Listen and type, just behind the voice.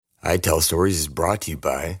I Tell Stories is brought to you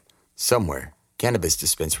by Somewhere, Cannabis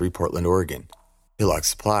Dispensary, Portland, Oregon, Hillock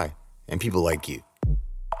Supply, and people like you.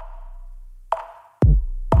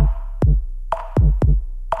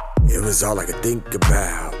 It was all I could think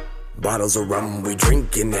about. Bottles of rum we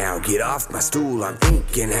drinking now. Get off my stool, I'm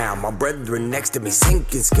thinking how my brethren next to me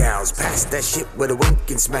sinking scowls. Pass that shit with a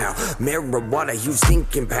winking smile. Marijuana, you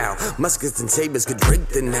stinking pal. Muskets and sabers could drink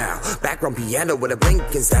the now. Background piano with a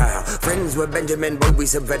blinking style. Friends with Benjamin, but we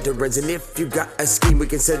some veterans. And if you got a scheme, we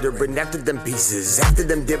consider it. After them pieces, after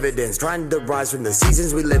them dividends, trying to rise from the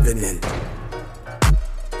seasons we living in.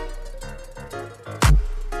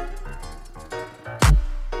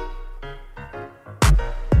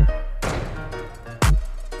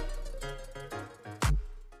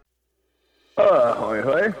 Hoy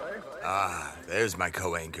hoy. There's my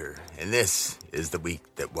co-anchor, and this is the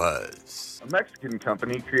week that was. A Mexican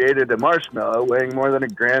company created a marshmallow weighing more than a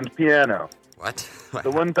grand piano. What? The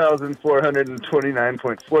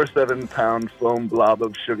 1,429.47 pound foam blob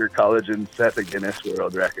of sugar collagen set a Guinness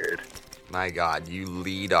World Record. My God, you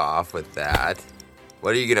lead off with that.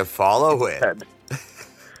 What are you gonna follow with?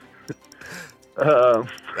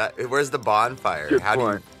 Where's the bonfire? Good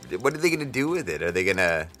point. What are they gonna do with it? Are they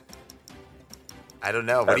gonna? I don't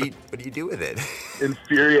know. What do you do with it?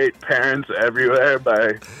 Infuriate parents everywhere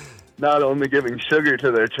by not only giving sugar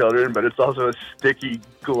to their children, but it's also a sticky,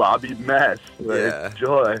 globby mess.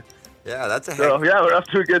 Joy. Yeah, that's a heck. So yeah, we're off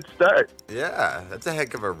to a good start. Yeah, that's a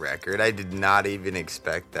heck of a record. I did not even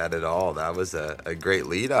expect that at all. That was a great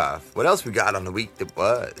lead off. What else we got on the week that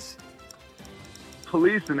was?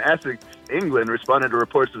 Police in Essex, England, responded to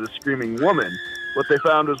reports of a screaming woman. What they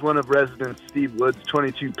found was one of resident Steve Wood's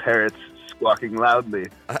 22 parrots squawking loudly.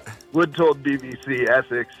 Wood told BBC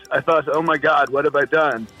Essex, "I thought, oh my God, what have I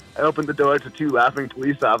done?" I opened the door to two laughing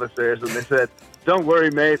police officers and they said, "Don't worry,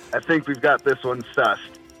 mate, I think we've got this one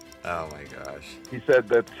sussed." Oh my gosh. He said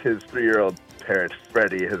that his 3-year-old parrot,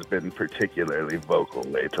 Freddie, has been particularly vocal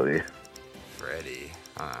lately. Freddie,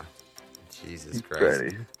 huh? Jesus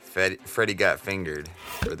Christ. Freddie got fingered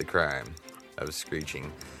for the crime of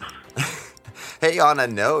screeching. Hey, on a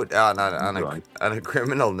note, on a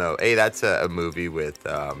criminal note, hey, that's a movie with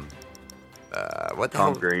what the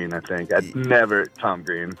Tom hell? Green, I think. Tom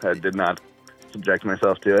Green. I did not subject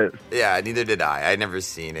myself to it. Yeah, neither did I. I never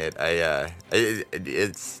seen it.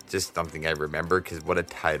 It's just something I remember because what a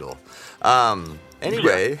title.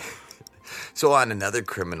 Anyway. Yeah. So on another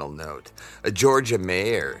criminal note, a Georgia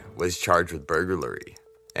mayor was charged with burglary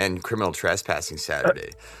and criminal trespassing Saturday.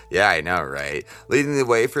 Yeah, I know, right? Leading the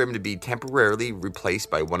way for him to be temporarily replaced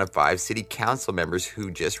by one of 5 city council members who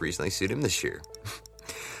just recently sued him this year.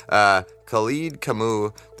 Khalid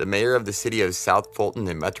Camus, the mayor of the city of South Fulton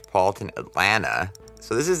in metropolitan Atlanta.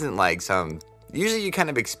 So this isn't like usually you kind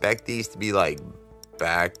of expect these to be like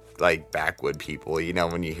backwood people, you know,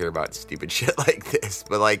 when you hear about stupid shit like this.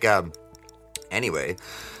 But anyway,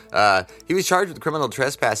 he was charged with criminal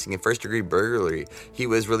trespassing and first-degree burglary. He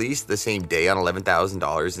was released the same day on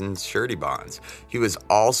 $11,000 in surety bonds. He was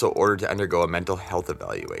also ordered to undergo a mental health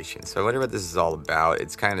evaluation. So I wonder what this is all about.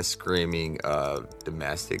 It's kind of screaming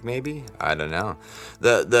domestic, maybe? I don't know.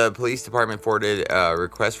 The police department forwarded a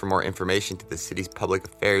request for more information to the city's public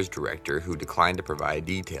affairs director, who declined to provide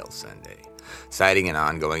details Sunday, citing an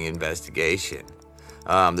ongoing investigation.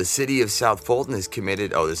 The city of South Fulton is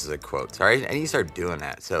committed. Oh, this is a quote. Sorry, I need to start doing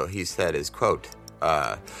that. So he said his quote,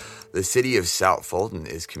 the city of South Fulton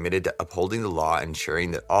is committed to upholding the law and ensuring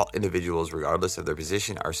that all individuals, regardless of their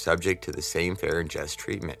position, are subject to the same fair and just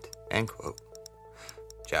treatment. End quote.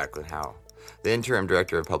 Jacqueline Howe, the interim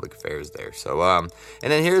director of public affairs there. So, and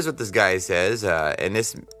then here's what this guy says. And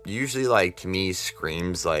this usually, to me,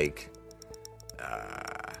 screams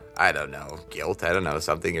I don't know, guilt, I don't know,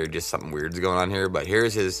 something, or just something weird's going on here, but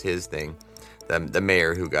here's his thing, the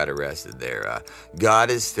mayor who got arrested there.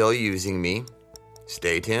 God is still using me.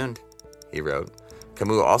 Stay tuned, he wrote.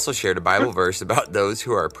 Camus also shared a Bible verse about those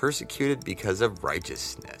who are persecuted because of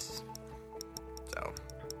righteousness. So,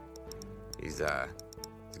 he's gonna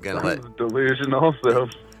let... Delusional, so...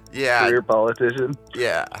 Yeah. Career politician.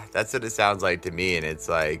 Yeah, that's what it sounds like to me, and it's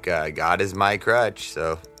like, God is my crutch,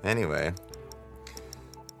 so, anyway...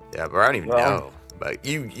 Yeah, but I don't even know. But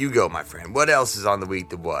you go, my friend. What else is on the week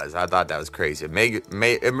that was? I thought that was crazy. It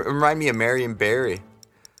remind me of Marion Barry.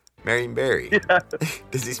 Marion Barry. Yeah.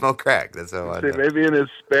 Does he smoke crack? That's all I know. Maybe in his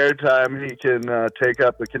spare time he can take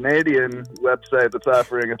up a Canadian website that's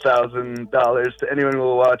offering $1,000 to anyone who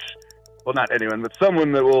will watch. Well, not anyone, but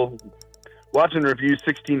someone that will watch and review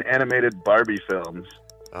 16 animated Barbie films.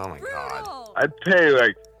 Oh my God! I'd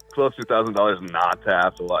pay close to $1,000 not to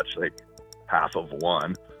have to watch half of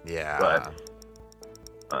one. Yeah. But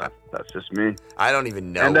That's just me. I don't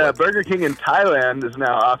even know. And Burger King in Thailand is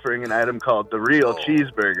now offering an item called the Real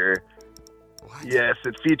Cheeseburger. What? Yes,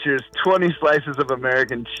 it features 20 slices of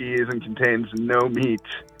American cheese and contains no meat.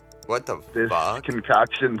 What the This fuck?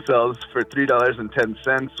 concoction sells for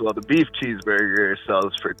 $3.10, while the beef cheeseburger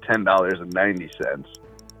sells for $10.90.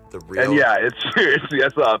 The Real. And yeah, it's seriously, I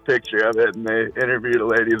saw a picture of it, and they interviewed a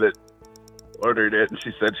lady that ordered it, and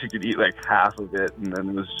she said she could eat like half of it, and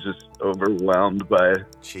then was just overwhelmed by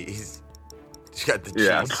cheese. She got the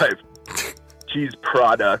cheese. by cheese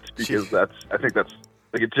product, because I think that's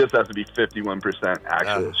like, it just has to be 51%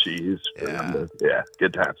 actual cheese for them to,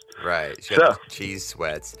 good times. Right. She got the cheese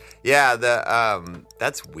sweats. Yeah,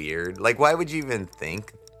 that's weird. Like, why would you even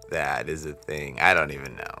think that is a thing? I don't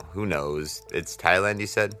even know. Who knows? It's Thailand, you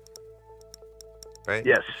said? Right?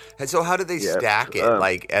 Yes. And so how do they stack it?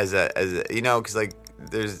 Like, as a because, like,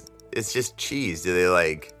 it's just cheese. Do they,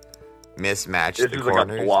 like, mismatch the corners? It's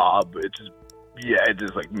like a blob. It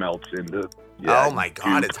just, like, melts into... Yeah, oh, my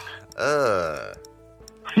God. It's...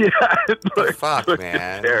 Yeah, it looks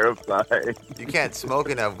man. terrifying. You can't smoke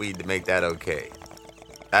enough weed to make that okay.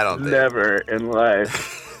 I don't think. Never in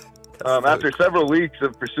life. After several weeks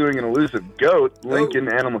of pursuing an elusive goat, Lincoln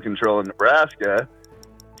Animal Control in Nebraska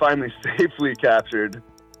finally safely captured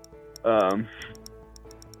the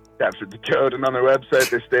goat. And on their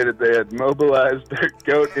website, they stated they had mobilized their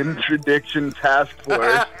goat interdiction task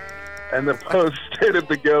force. And the post stated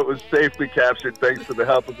the goat was safely captured thanks to the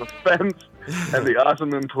help of a fence and the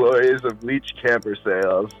awesome employees of Leech Camper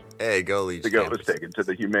Sales. Hey, go Leech. The goat was taken to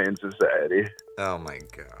the Humane Society. Oh my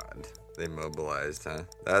God. They mobilized, huh?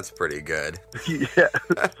 That's pretty good. Yes,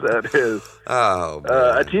 that is. Oh,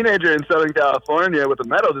 man. A teenager in Southern California with a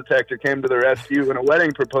metal detector came to the rescue when a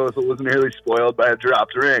wedding proposal was nearly spoiled by a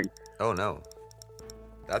dropped ring. Oh, no.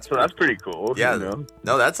 That's pretty cool. Yeah, you know?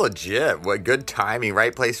 No, that's legit. What good timing,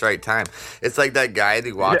 right place, right time. It's like that guy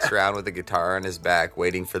who walks around with a guitar on his back,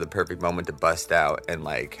 waiting for the perfect moment to bust out and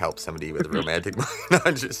like help somebody with a romantic moment. No,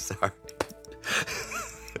 I'm just sorry.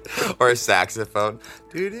 Or a saxophone.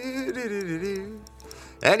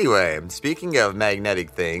 Anyway, speaking of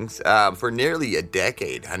magnetic things, for nearly a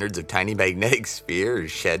decade, hundreds of tiny magnetic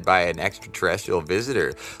spheres shed by an extraterrestrial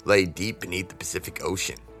visitor lay deep beneath the Pacific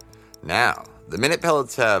Ocean. Now, the minute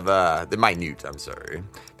pellets have, pellets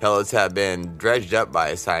have been dredged up by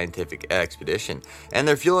a scientific expedition, and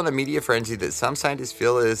they're fueling a media frenzy that some scientists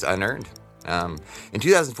feel is unearned. In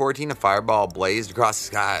 2014, a fireball blazed across the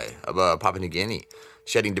sky above Papua New Guinea,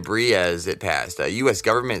 shedding debris as it passed. A U.S.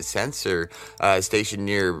 government sensor stationed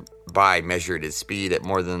nearby measured its speed at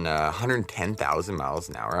more than 110,000 miles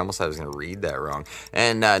an hour. I was going to read that wrong.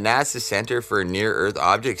 And NASA's Center for Near-Earth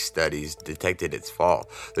Object Studies detected its fall.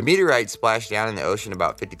 The meteorite splashed down in the ocean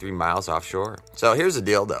about 53 miles offshore. So here's the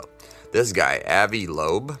deal, though. This guy, Avi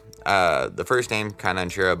Loeb, the first name, kind of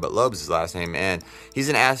unsure of, but Loeb's his last name, and he's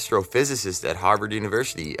an astrophysicist at Harvard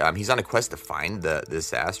University. He's on a quest to find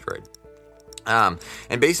this asteroid. And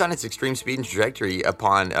based on its extreme speed and trajectory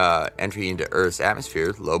upon entry into Earth's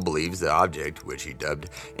atmosphere, Loeb believes the object, which he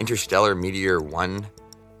dubbed Interstellar Meteor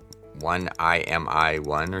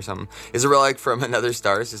 1IMI-1 or something, is a relic from another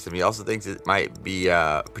star system. He also thinks it might be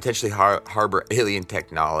potentially harbor alien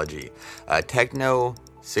technology,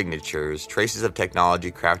 techno-signatures, traces of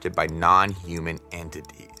technology crafted by non-human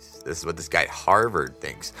entities. This is what this guy at Harvard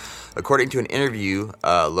thinks. According to an interview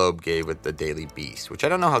Loeb gave with the Daily Beast, which I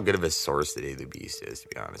don't know how good of a source the Daily Beast is, to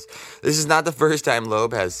be honest. This is not the first time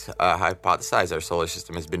Loeb has hypothesized our solar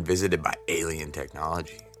system has been visited by alien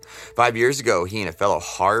technology. 5 years ago, he and a fellow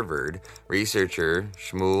Harvard researcher,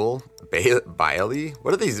 Shmuel Bailey.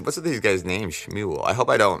 What's with these guys' names, Shmuel?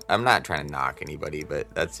 I'm not trying to knock anybody,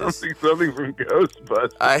 but that's just... Something from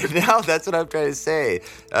Ghostbusters. I know, that's what I'm trying to say.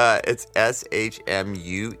 It's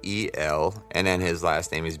Shmuel, and then his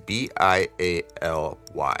last name is Bialy.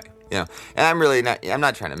 And I'm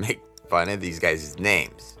not trying to make fun of these guys'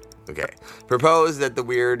 names. Okay. Proposed that the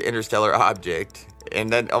weird interstellar object...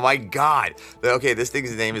 And then, oh my God. Okay, this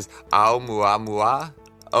thing's name is Oumuamua.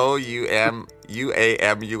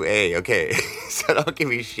 Oumuamua. Okay, so don't give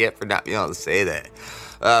me shit for not being able to say that.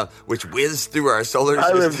 Which whizzed through our solar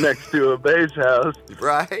system. I live next to a base house.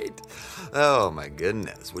 Right? Oh my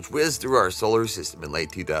goodness. Which whizzed through our solar system in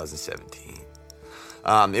late 2017.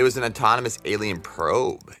 It was an autonomous alien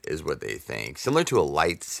probe, is what they think. Similar to a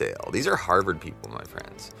light sail. These are Harvard people, my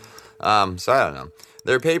friends. So I don't know.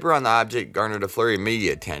 Their paper on the object garnered a flurry of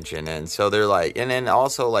media attention, and so they're like, and then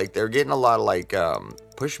also like they're getting a lot of like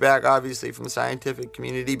pushback, obviously, from the scientific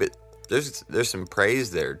community, but there's some praise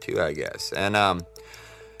there too, I guess. And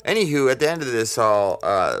anywho, at the end of this all,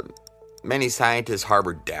 many scientists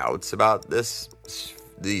harbor doubts about this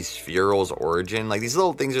these spherules' origin. Like, these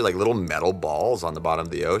little things are like little metal balls on the bottom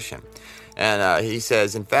of the ocean. And he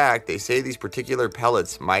says, in fact, they say these particular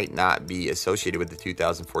pellets might not be associated with the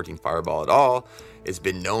 2014 fireball at all. It's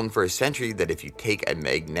been known for a century that if you take a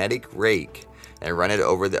magnetic rake and run it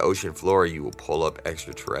over the ocean floor, you will pull up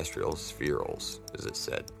extraterrestrial spherules, as it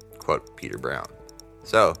said. Quote, Peter Brown.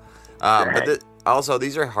 So, also,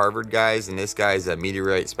 these are Harvard guys, and this guy's a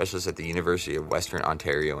meteorite specialist at the University of Western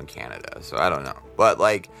Ontario in Canada. So, I don't know. But,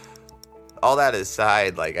 like, all that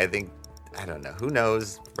aside, like, I don't know. Who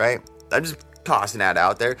knows, right? I'm just tossing that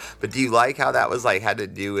out there. But do you like how that was, like, had to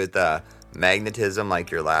do with magnetism,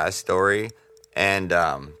 like your last story? And,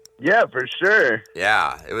 yeah, for sure.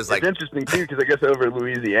 Yeah, it was like... It's interesting, too, because I guess over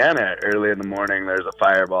Louisiana early in the morning, there's a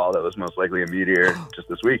fireball that was most likely a meteor just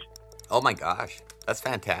this week. Oh, my gosh. That's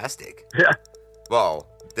fantastic. Yeah. Well,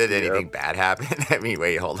 did anything bad happen? I mean,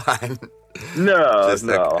 wait, hold on. No,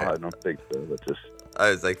 Okay. I don't think so. But just... I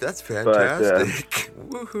was like, that's fantastic.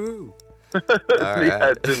 Woohoo.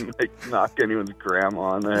 Yeah, it didn't knock anyone's grandma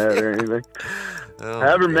on the head or anything.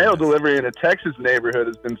 However, mail delivery in a Texas neighborhood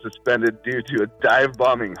has been suspended due to a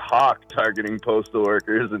dive-bombing hawk targeting postal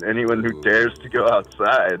workers and anyone who dares to go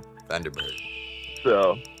outside. Thunderbird.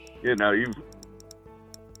 So, you've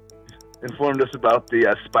informed us about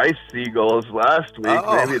the spice seagulls last week.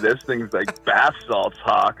 Oh. Maybe this thing's like bath salts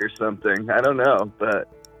hawk or something. I don't know, but...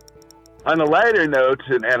 On a lighter note,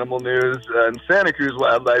 in animal news, in Santa Cruz,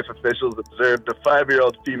 wildlife officials observed a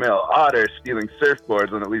 5-year-old female otter stealing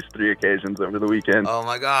surfboards on at least 3 occasions over the weekend. Oh,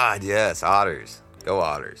 my God, yes, otters. Go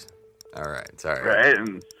otters. All right, sorry. Right?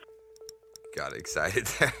 And got excited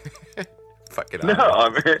there. Fucking no,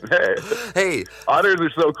 otter. I mean, Hey. Otters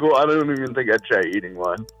are so cool, I don't even think I'd try eating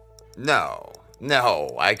one. No,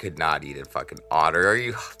 I could not eat a fucking otter.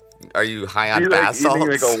 Are you high on You're bath salts?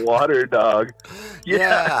 eating like a water dog.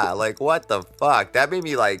 Yeah, like what the fuck? That made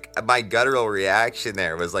me like, my guttural reaction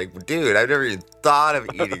there was like, dude, I've never even thought of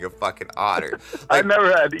eating a fucking otter. Like, I've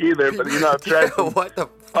never had either, but I've tried some what the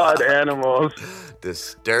fuck? odd animals.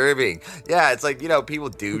 Disturbing. Yeah, it's like, people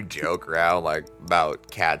do joke around like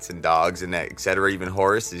about cats and dogs and et cetera, even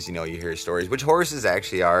horses, you hear stories, which horses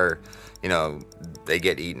actually are, they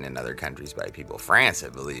get eaten in other countries by people. France, I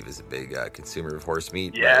believe, is a big consumer of horse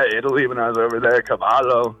meat. Yeah, Italy, when I was over there,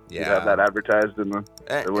 Cavallo. Yeah. You have that advertised in the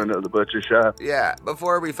window of the butcher shop. Yeah,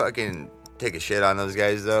 before we fucking take a shit on those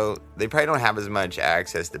guys, though, they probably don't have as much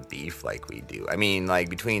access to beef like we do. I mean, like,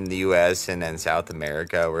 between the U.S. and then South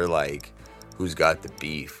America, we're like, who's got the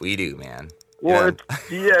beef? We do, man. Well,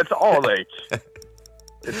 it's all like,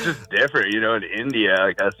 it's just different, in India,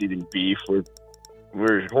 like us eating beef,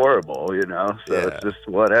 we're horrible, so it's just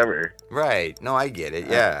whatever. Right. No, I get it.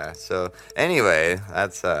 Yeah. So anyway,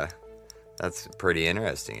 that's pretty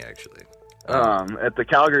interesting, actually. At the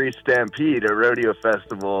Calgary Stampede, a rodeo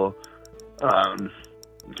festival, in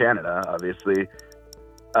Canada, obviously,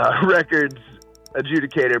 records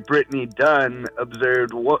adjudicator Brittany Dunn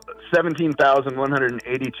observed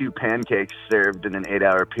 17,182 pancakes served in an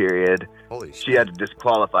 8-hour period. Holy shit. She had to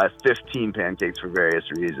disqualify 15 pancakes for various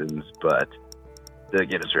reasons, but the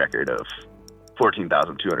Guinness record of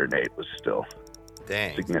 14,208 was still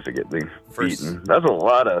significantly beaten. That's a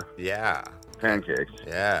lot of pancakes.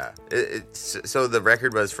 Yeah. So the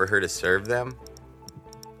record was for her to serve them?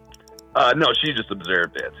 No, she just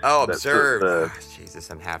observed it. Oh, observed. Jesus,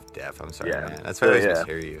 I'm half deaf. I'm sorry, man. That's why I always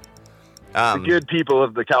mishear you. The good people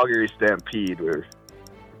of the Calgary Stampede were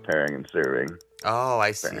preparing and serving. Oh,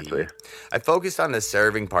 I see. Apparently. I focused on the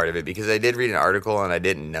serving part of it because I did read an article and I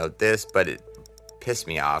didn't note this, but it pissed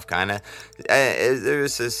me off, kind of. There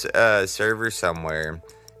was this server somewhere,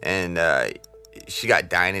 and she got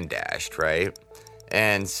dine and dashed, right?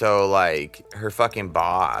 And so, like, her fucking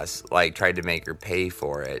boss, like, tried to make her pay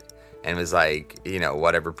for it, and was like,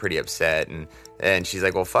 whatever, pretty upset, and she's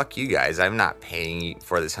like, well, fuck you guys, I'm not paying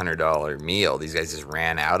for this $100 meal. These guys just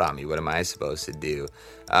ran out on me. What am I supposed to do?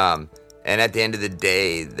 And at the end of the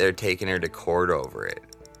day, they're taking her to court over it.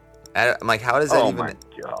 I'm like, how does that even... my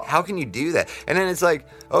God. How can you do that? And then it's like,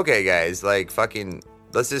 okay, guys, like, fucking...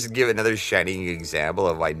 Let's just give another shining example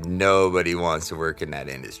of why nobody wants to work in that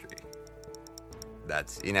industry.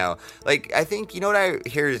 That's, like, I think,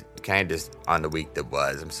 here's kind of just on the week that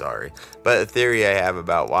was, I'm sorry. But a theory I have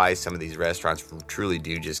about why some of these restaurants truly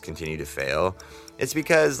do just continue to fail. It's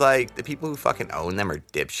because, like, the people who fucking own them are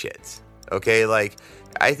dipshits. Okay, like,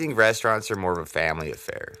 I think restaurants are more of a family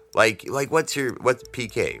affair. Like what's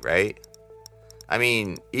PK, right? I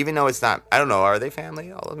mean, even though it's not, I don't know, are they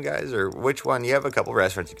family, all of them guys, or which one? You have a couple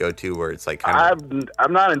restaurants you go to where it's like kind of...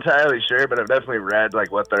 I'm not entirely sure, but I've definitely read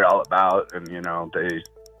like what they're all about, and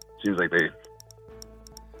seems like they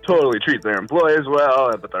totally treat their employees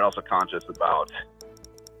well, but they're also conscious about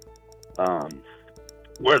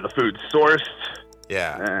where the food's sourced.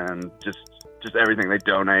 Yeah. And just everything. They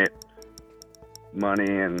donate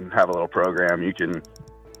money and have a little program. You can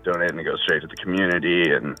donate and it goes straight to the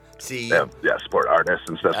community and support artists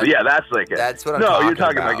and stuff. So yeah, that's like that's what I'm talking about. No, you're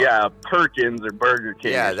talking like Perkins or Burger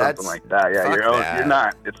King or something like that. Yeah, you're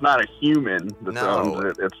not. It's not a human that owns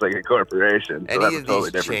it. It's like a corporation. So that's a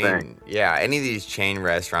totally different thing. Yeah, any of these chain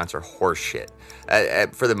restaurants are horse shit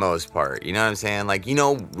for the most part. You know what I'm saying? Like,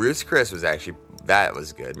 Ruth's Chris was actually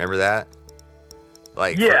was good. Remember that?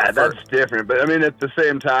 Like, yeah, that's different. But I mean, at the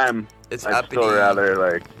same time, it's I'd still rather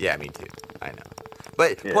like. Yeah, me too. I know.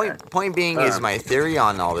 But point being is my theory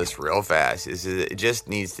on all this real fast is it just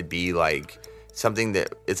needs to be like something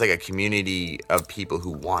that it's like a community of people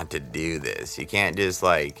who want to do this. You can't just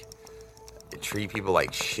like treat people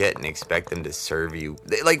like shit and expect them to serve you.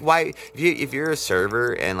 Like, why? If you're a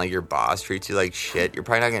server and like your boss treats you like shit, you're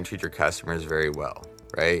probably not going to treat your customers very well,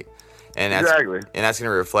 right? And that's, exactly. And that's going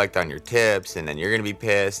to reflect on your tips, and then you're going to be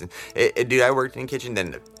pissed. And dude, I worked in the kitchen,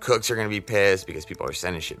 then the cooks are going to be pissed because people are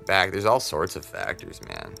sending shit back. There's all sorts of factors,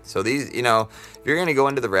 man. So these, if you're going to go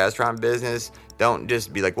into the restaurant business, don't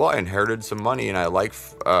just be like, well, I inherited some money and I like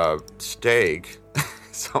steak.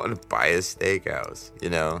 So I'm going to buy a steakhouse.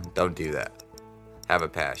 Don't do that. Have a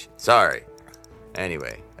passion. Sorry.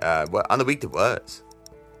 Anyway, what on the week that was?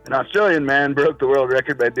 An Australian man broke the world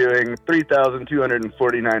record by doing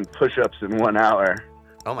 3,249 push-ups in 1 hour.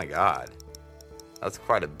 Oh my God. That's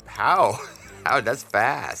quite how? How? That's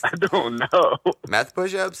fast. I don't know. Meth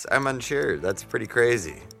push-ups? I'm unsure. That's pretty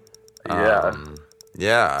crazy. Yeah.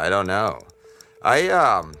 Yeah, I don't know.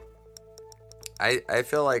 I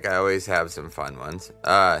feel like I always have some fun ones.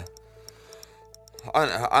 On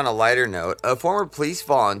a lighter note, a former police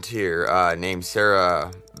volunteer named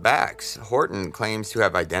Sarah Bax Horton claims to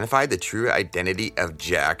have identified the true identity of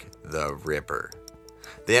Jack the Ripper.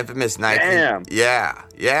 The infamous 19th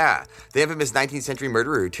century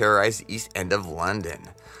murderer who terrorized the East End of London.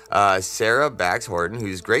 Sarah Bax Horton,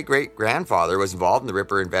 whose great-great-grandfather was involved in the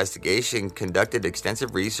Ripper investigation, conducted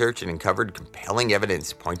extensive research and uncovered compelling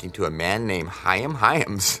evidence pointing to a man named Chaim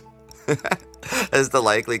Hyams as the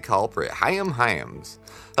likely culprit. Chaim Hyams.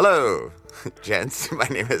 Hello, gents. My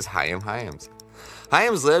name is Chaim Hyams.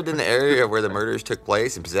 Hyams lived in the area where the murders took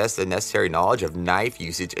place and possessed the necessary knowledge of knife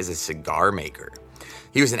usage as a cigar maker.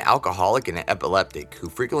 He was an alcoholic and an epileptic who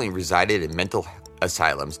frequently resided in mental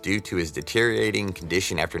asylums due to his deteriorating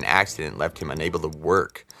condition after an accident left him unable to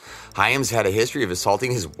work. Hyams had a history of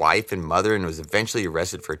assaulting his wife and mother and was eventually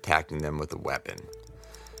arrested for attacking them with a weapon.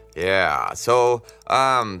 Yeah, so,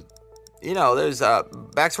 there's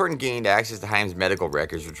Bax Horton gained access to Hyams' medical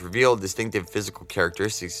records, which revealed distinctive physical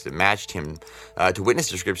characteristics that matched him to witness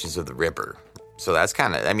descriptions of the Ripper. So that's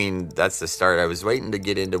that's the start. I was waiting to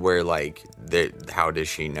get into where, how does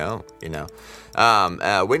she know,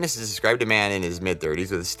 Witnesses described a man in his mid-30s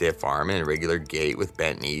with a stiff arm and an irregular gait with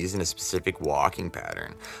bent knees and a specific walking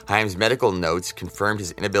pattern. Hyams' medical notes confirmed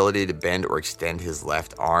his inability to bend or extend his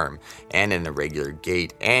left arm and an irregular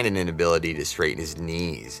gait and an inability to straighten his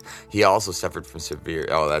knees. He also suffered from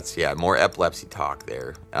more epilepsy talk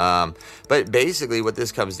there. But basically what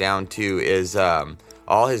this comes down to is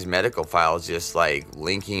all his medical files just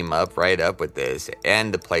linking him right up with this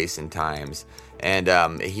and the place and times.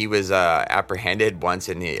 And he was apprehended once,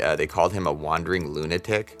 and they called him a wandering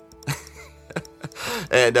lunatic.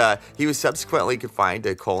 And he was subsequently confined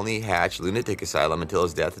to Colney Hatch Lunatic Asylum until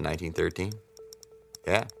his death in 1913.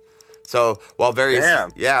 Yeah. So while they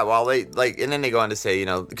and then they go on to say,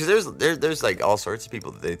 because there's all sorts of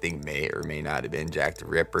people that they think may or may not have been Jack the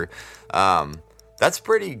Ripper. That's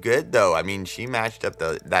pretty good though. I mean, she matched up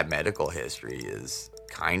that medical history is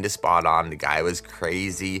kind of spot on. The guy was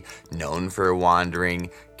crazy, known for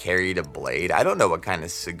wandering, carried a blade. I don't know what kind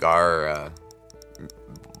of cigar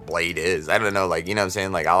blade is. I don't know, what I'm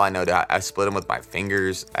saying? All I know, I split them with my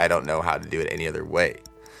fingers. I don't know how to do it any other way.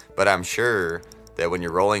 But I'm sure that when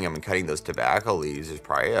you're rolling them and cutting those tobacco leaves, there's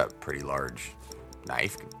probably a pretty large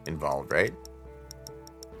knife involved, right?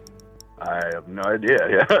 I have no idea,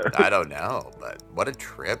 yeah. I don't know, but what a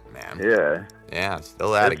trip, man. Yeah. Yeah,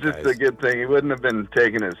 still at it, guys. It's just a good thing. He wouldn't have been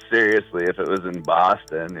taken as seriously if it was in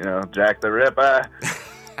Boston, Jack the Ripper,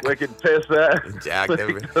 Wicked Pisser. Jack the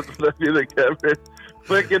Ripper. That's going to be the cover.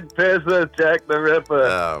 Wicked Pisser, Jack the Ripper.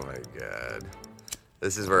 Oh, my God.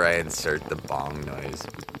 This is where I insert the bong noise.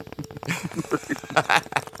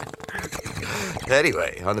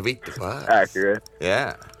 Anyway, on the week to what? Accurate.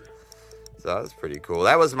 Yeah. So that was pretty cool.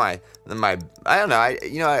 That was my I don't know.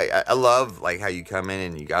 I love like how you come in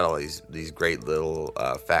and you got all these great little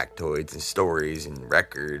factoids and stories and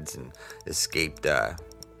records and escaped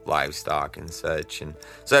livestock and such. And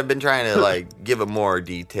so I've been trying to like give a more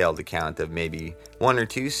detailed account of maybe 1 or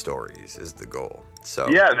 2 stories is the goal. So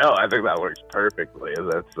yeah, no, I think that works perfectly.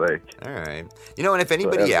 That's like, all right. And if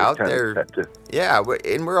anybody out there, yeah,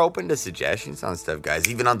 we're open to suggestions on stuff, guys.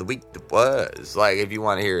 Even on the week that was, like, if you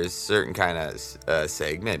want to hear a certain kind of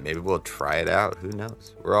segment, maybe we'll try it out. Who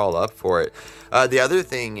knows? We're all up for it. The other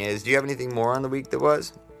thing is, do you have anything more on the week that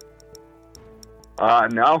was?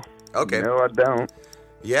 No. Okay. No, I don't.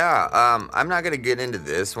 Yeah, I'm not going to get into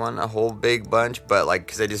this one a whole big bunch, but, like,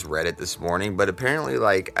 because I just read it this morning, but apparently,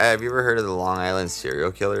 like, have you ever heard of the Long Island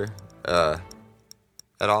serial killer, at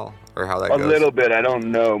all, or how that goes? A little bit, I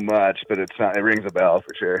don't know much, but it rings a bell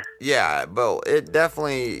for sure. Yeah, but it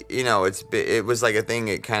definitely, it was, like, a thing,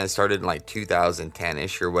 it kind of started in, like,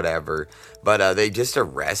 2010-ish or whatever, but, they just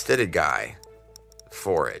arrested a guy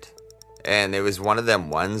for it, and it was one of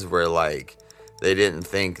them ones where, like, they didn't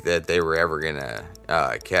think that they were ever gonna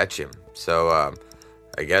catch him. So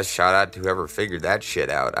I guess shout out to whoever figured that shit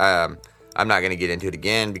out. I'm not gonna get into it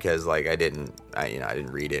again because like I didn't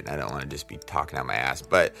read it and I don't want to just be talking out my ass.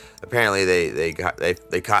 But apparently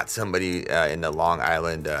they caught somebody in the Long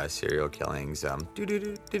Island serial killings.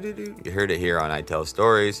 You heard it here on I Tell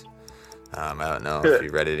Stories. I don't know if you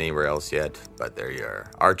read it anywhere else yet, but there you are.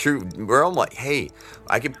 We're all like, hey,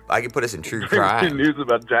 I could put us in true crime. News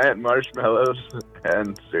about giant marshmallows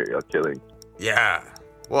and serial killing. Yeah.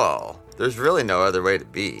 Well, there's really no other way to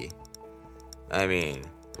be. I mean,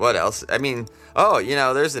 what else? I mean,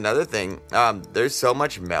 there's another thing. There's so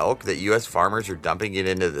much milk that U.S. farmers are dumping it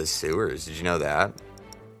into the sewers. Did you know that?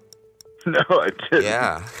 No, I didn't.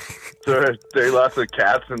 Yeah. So are there lots of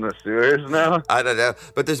cats in the sewers now? I don't know.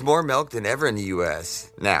 But there's more milk than ever in the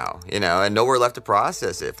U.S. now, and nowhere left to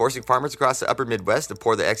process it, forcing farmers across the upper Midwest to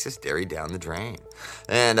pour the excess dairy down the drain.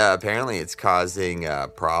 And apparently it's causing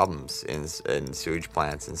problems in sewage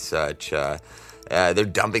plants and such. They're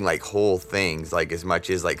dumping like whole things, like as much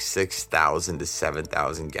as like 6,000 to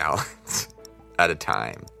 7,000 gallons at a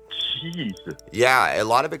time. Jeez. Yeah, a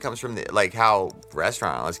lot of it comes from how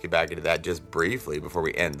restaurant. Let's get back into that just briefly before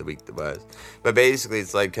we end the week that was. But basically,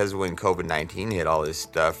 it's like because when COVID-19 hit, all this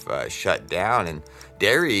stuff shut down, and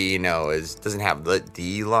dairy, doesn't have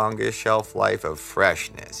the longest shelf life of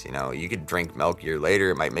freshness. You could drink milk a year later,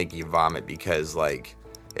 it might make you vomit because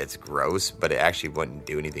it's gross, but it actually wouldn't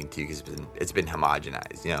do anything to you because it's been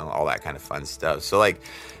homogenized, all that kind of fun stuff. So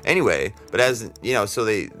anyway, but as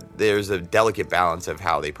so there's a delicate balance of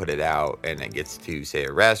how they put it out, and it gets to say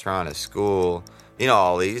a restaurant, a school,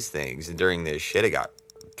 all these things. And during this shit, it got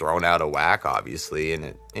thrown out of whack, obviously, and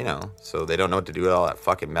it, so they don't know what to do with all that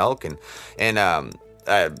fucking milk. And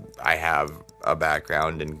I have a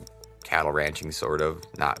background in cattle ranching, sort of,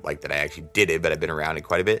 not like that I actually did it, but I've been around it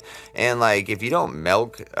quite a bit. And if you don't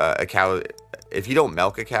milk a cow,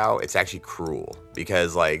 it's actually cruel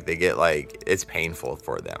because they get it's painful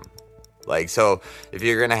for them. So if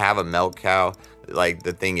you're gonna have a milk cow,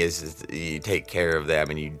 the thing is you take care of them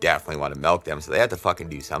and you definitely want to milk them, so they have to fucking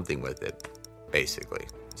do something with it, basically.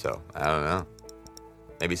 So I don't know,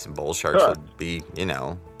 maybe some bull sharks would be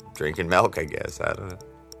drinking milk, I guess. I don't know.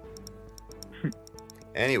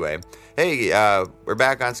 Anyway, hey, we're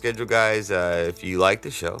back on schedule, guys. If you like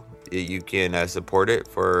the show, you can support it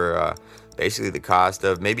for basically the cost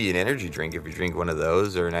of maybe an energy drink if you drink one of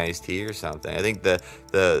those, or an iced tea or something. I think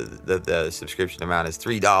the subscription amount is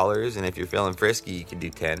 $3, and if you're feeling frisky, you can do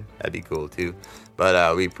 10. That'd be cool too.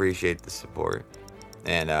 But we appreciate the support,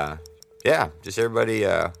 and just everybody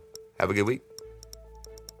have a good week.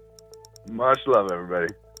 Much love,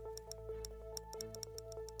 everybody.